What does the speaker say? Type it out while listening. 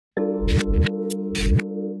Don't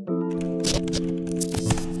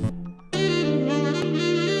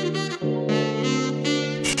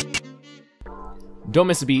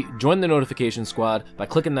miss a beat, join the notification squad by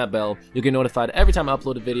clicking that bell. You'll get notified every time I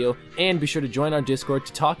upload a video, and be sure to join our Discord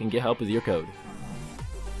to talk and get help with your code.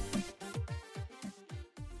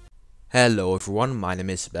 Hello everyone, my name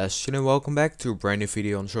is Sebastian and welcome back to a brand new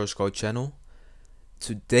video on TheSourceCode channel.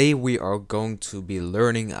 Today we are going to be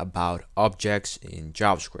learning about objects in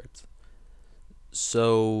JavaScript.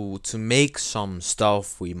 So to make some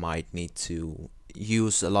stuff we might need to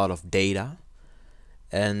use a lot of data.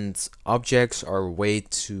 And objects are a way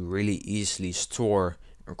to really easily store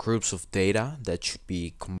groups of data that should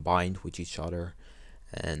be combined with each other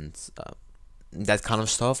and that kind of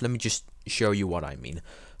stuff. Let me just show you what I mean.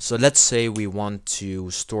 So let's say we want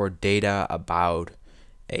to store data about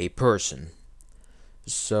a person.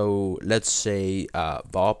 So let's say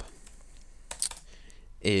Bob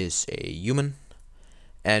is a human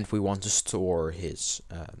and we want to store his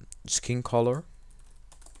skin color.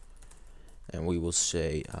 And we will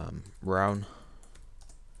say brown,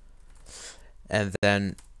 and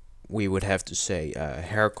then we would have to say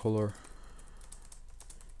hair color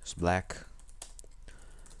is black,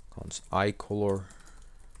 eye color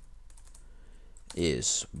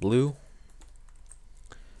is blue.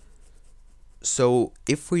 So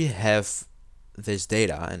if we have this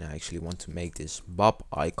data, and I actually want to make this Bob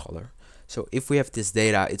eye color, so if we have this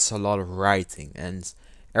data, it's a lot of writing, and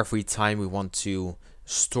every time we want to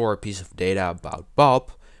store a piece of data about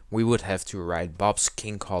Bob, we would have to write Bob's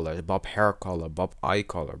skin color, Bob hair color, Bob eye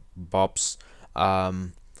color, Bob's blah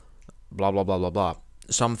blah blah blah blah.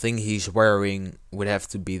 Something he's wearing would have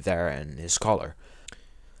to be there and his color.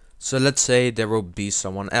 So let's say there will be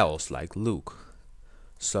someone else like Luke.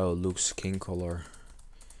 So Luke's skin color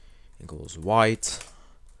equals white.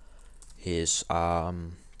 His hair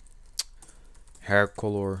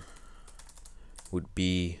color would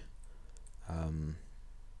be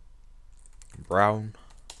brown,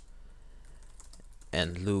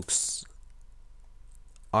 and Luke's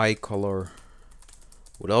eye color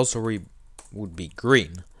would be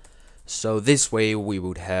green. So this way we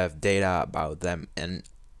would have data about them, and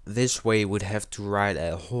this way we would have to write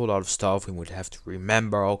a whole lot of stuff. We would have to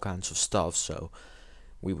remember all kinds of stuff, so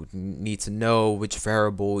we would need to know which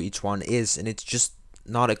variable each one is, and it's just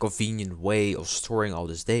not a convenient way of storing all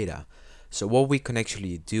this data. So what we can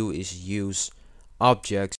actually do is use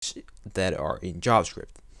objects that are in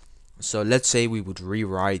JavaScript. So let's say we would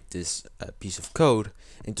rewrite this piece of code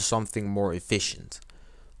into something more efficient.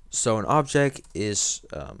 So an object is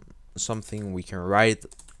something we can write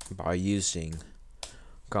by using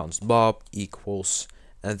const Bob equals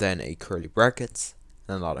and then a curly bracket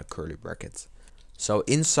and another curly bracket. So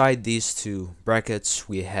inside these two brackets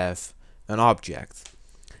we have an object,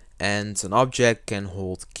 and an object can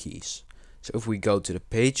hold keys. So if we go to the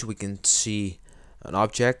page, we can see an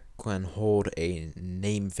object can hold a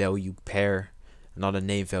name value pair, another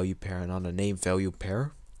name value pair, another name value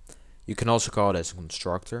pair. You can also call it as a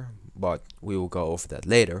constructor, but we will go over that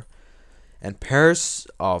later. And pairs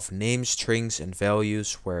of name strings and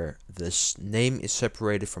values where this name is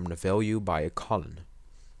separated from the value by a colon.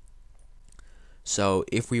 So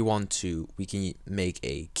if we want to, we can make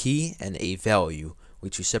a key and a value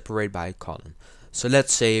which we separate by a colon. So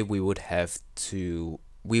let's say we would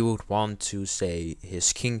want to say his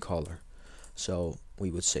skin color. So we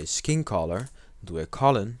would say skin color, do a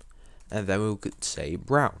colon, and then we could say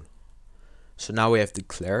brown. So now we have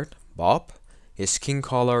declared Bob, his skin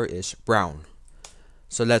color is brown.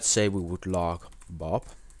 So let's say we would log Bob.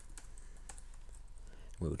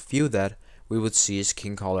 We would view that, we would see his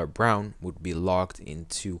skin color brown would be logged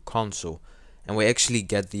into console, and we actually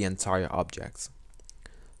get the entire object.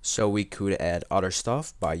 So we could add other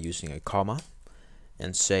stuff by using a comma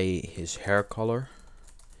and say his hair color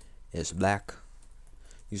is black.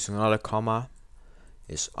 Using another comma,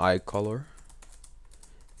 his eye color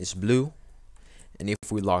is blue. And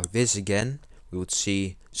if we log this again, we would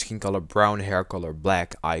see skin color brown, hair color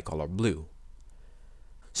black, eye color blue.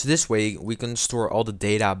 So this way we can store all the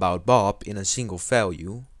data about Bob in a single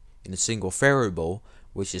value, in a single variable,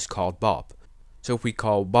 which is called Bob. So if we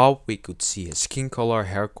call Bob, we could see his skin color,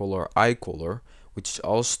 hair color, eye color, which is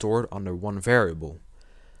all stored under one variable.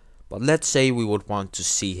 But let's say we would want to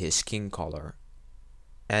see his skin color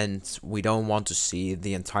and we don't want to see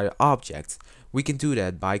the entire object. We can do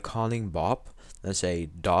that by calling Bob, let's say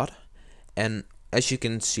dot, and as you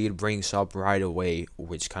can see it brings up right away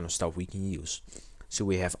which kind of stuff we can use. So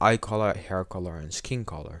we have eye color, hair color, and skin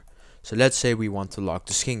color. So let's say we want to log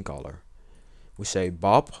the skin color. We say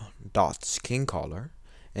Bob dot skin color,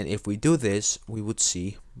 And if we do this, we would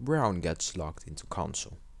see brown gets logged into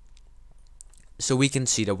console. So we can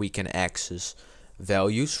see that we can access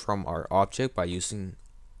values from our object by using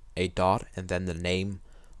a dot and then the name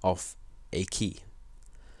of a key.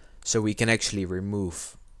 So we can actually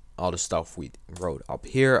remove all the stuff we wrote up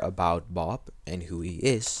here about Bob and who he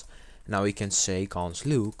is. Now we can say const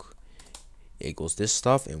look equals this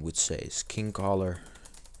stuff, and would say skin color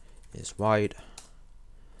is white,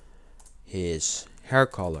 his hair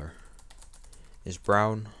color is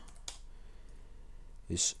brown,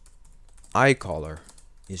 his eye color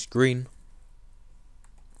is green.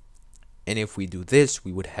 And if we do this,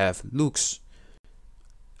 we would have Luke's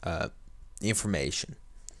information.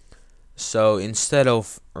 So instead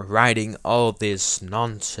of writing all this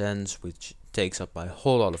nonsense which takes up a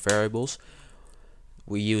whole lot of variables,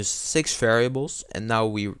 we used 6 variables, and now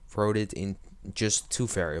we wrote it in just 2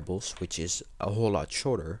 variables, which is a whole lot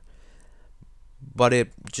shorter. But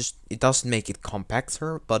it doesn't make it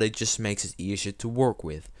compactor, but it just makes it easier to work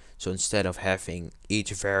with. So instead of having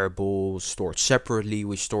each variable stored separately,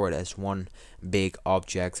 we store it as one big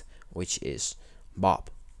object, which is Bob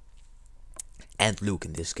and Luke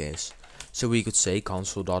in this case. So we could say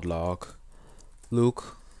console.log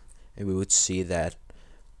Luke, and we would see that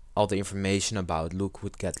all the information about Luke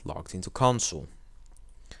would get logged into console.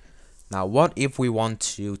 Now what if we want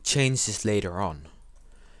to change this later on?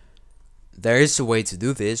 There is a way to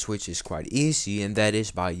do this which is quite easy, and that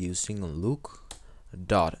is by using Luke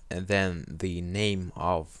dot and then the name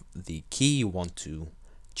of the key you want to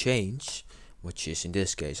change, which is in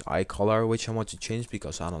this case eye color, which I want to change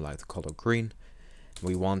because I don't like the color green.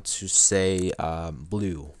 We want to say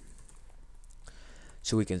blue.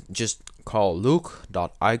 So we can just call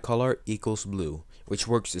Luke.eyeColor equals blue, which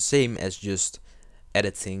works the same as just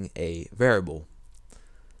editing a variable.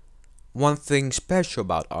 One thing special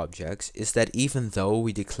about objects is that even though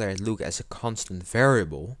we declared Luke as a constant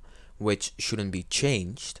variable, which shouldn't be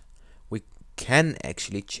changed, we can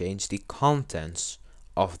actually change the contents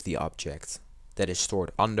of the object that is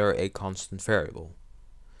stored under a constant variable.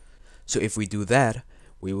 So if we do that,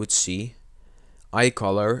 we would see eye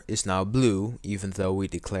color is now blue, even though we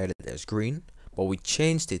declared it as green, but we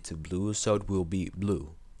changed it to blue, so it will be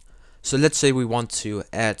blue. So let's say we want to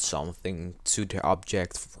add something to the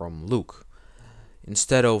object from Luke.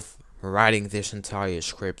 Instead of writing this entire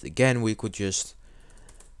script again, we could just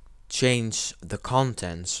change the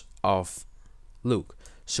contents of Luke.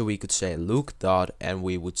 So we could say Luke dot, and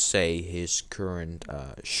we would say his current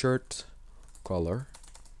shirt color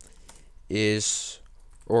is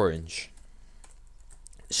orange.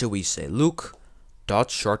 So we say Luke dot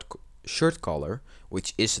shirt color,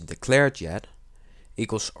 which isn't declared yet,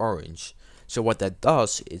 equals orange. So what that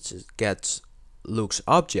does is it gets Luke's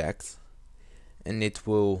object, and it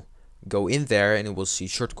will go in there and it will see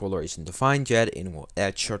shirt color isn't defined yet, and it will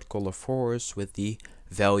add shirt color for us with the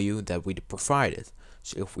value that we provided.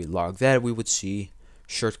 So if we log that, we would see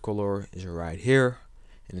shirt color is right here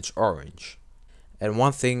and it's orange. And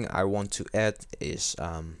one thing I want to add is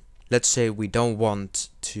let's say we don't want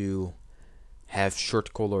to have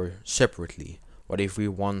shirt color separately. What if we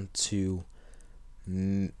want to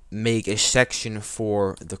make a section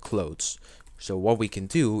for the clothes? So what we can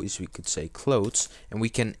do is we could say clothes, and we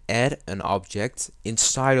can add an object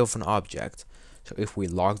inside of an object. So if we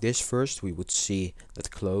log this first, we would see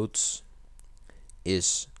that clothes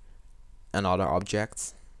is another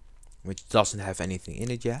object which doesn't have anything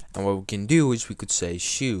in it yet. And what we can do is we could say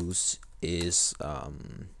shoes is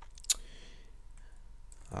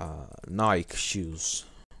Nike shoes.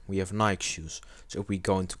 We have Nike shoes. So if we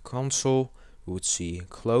go into console, we would see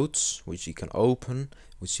clothes, which you can open.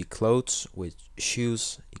 We see clothes with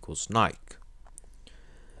shoes equals Nike.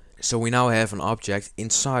 So we now have an object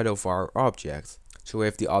inside of our object. So we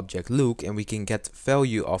have the object Luke, and we can get the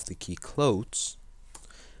value of the key clothes,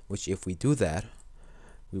 which if we do that,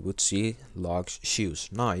 we would see logs shoes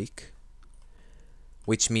Nike,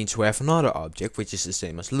 which means we have another object which is the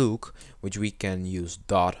same as Luke, which we can use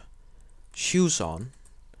dot shoes on,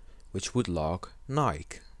 which would log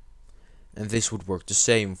Nike. And this would work the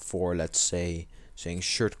same for, let's say, saying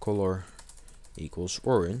shirt color equals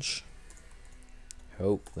orange.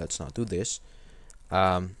 Oh, let's not do this.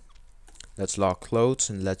 Let's log clothes,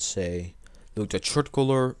 and let's say look at shirt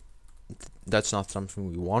color. That's not something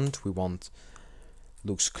we want. We want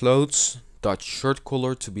Luke's clothes dot shirt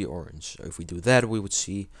color to be orange. So if we do that, we would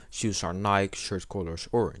see shoes are Nike, shirt color is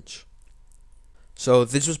orange. So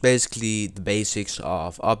this was basically the basics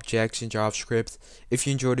of objects in JavaScript. If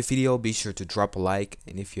you enjoyed the video, be sure to drop a like,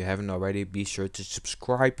 and if you haven't already, be sure to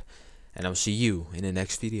subscribe, and I'll see you in the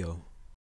next video.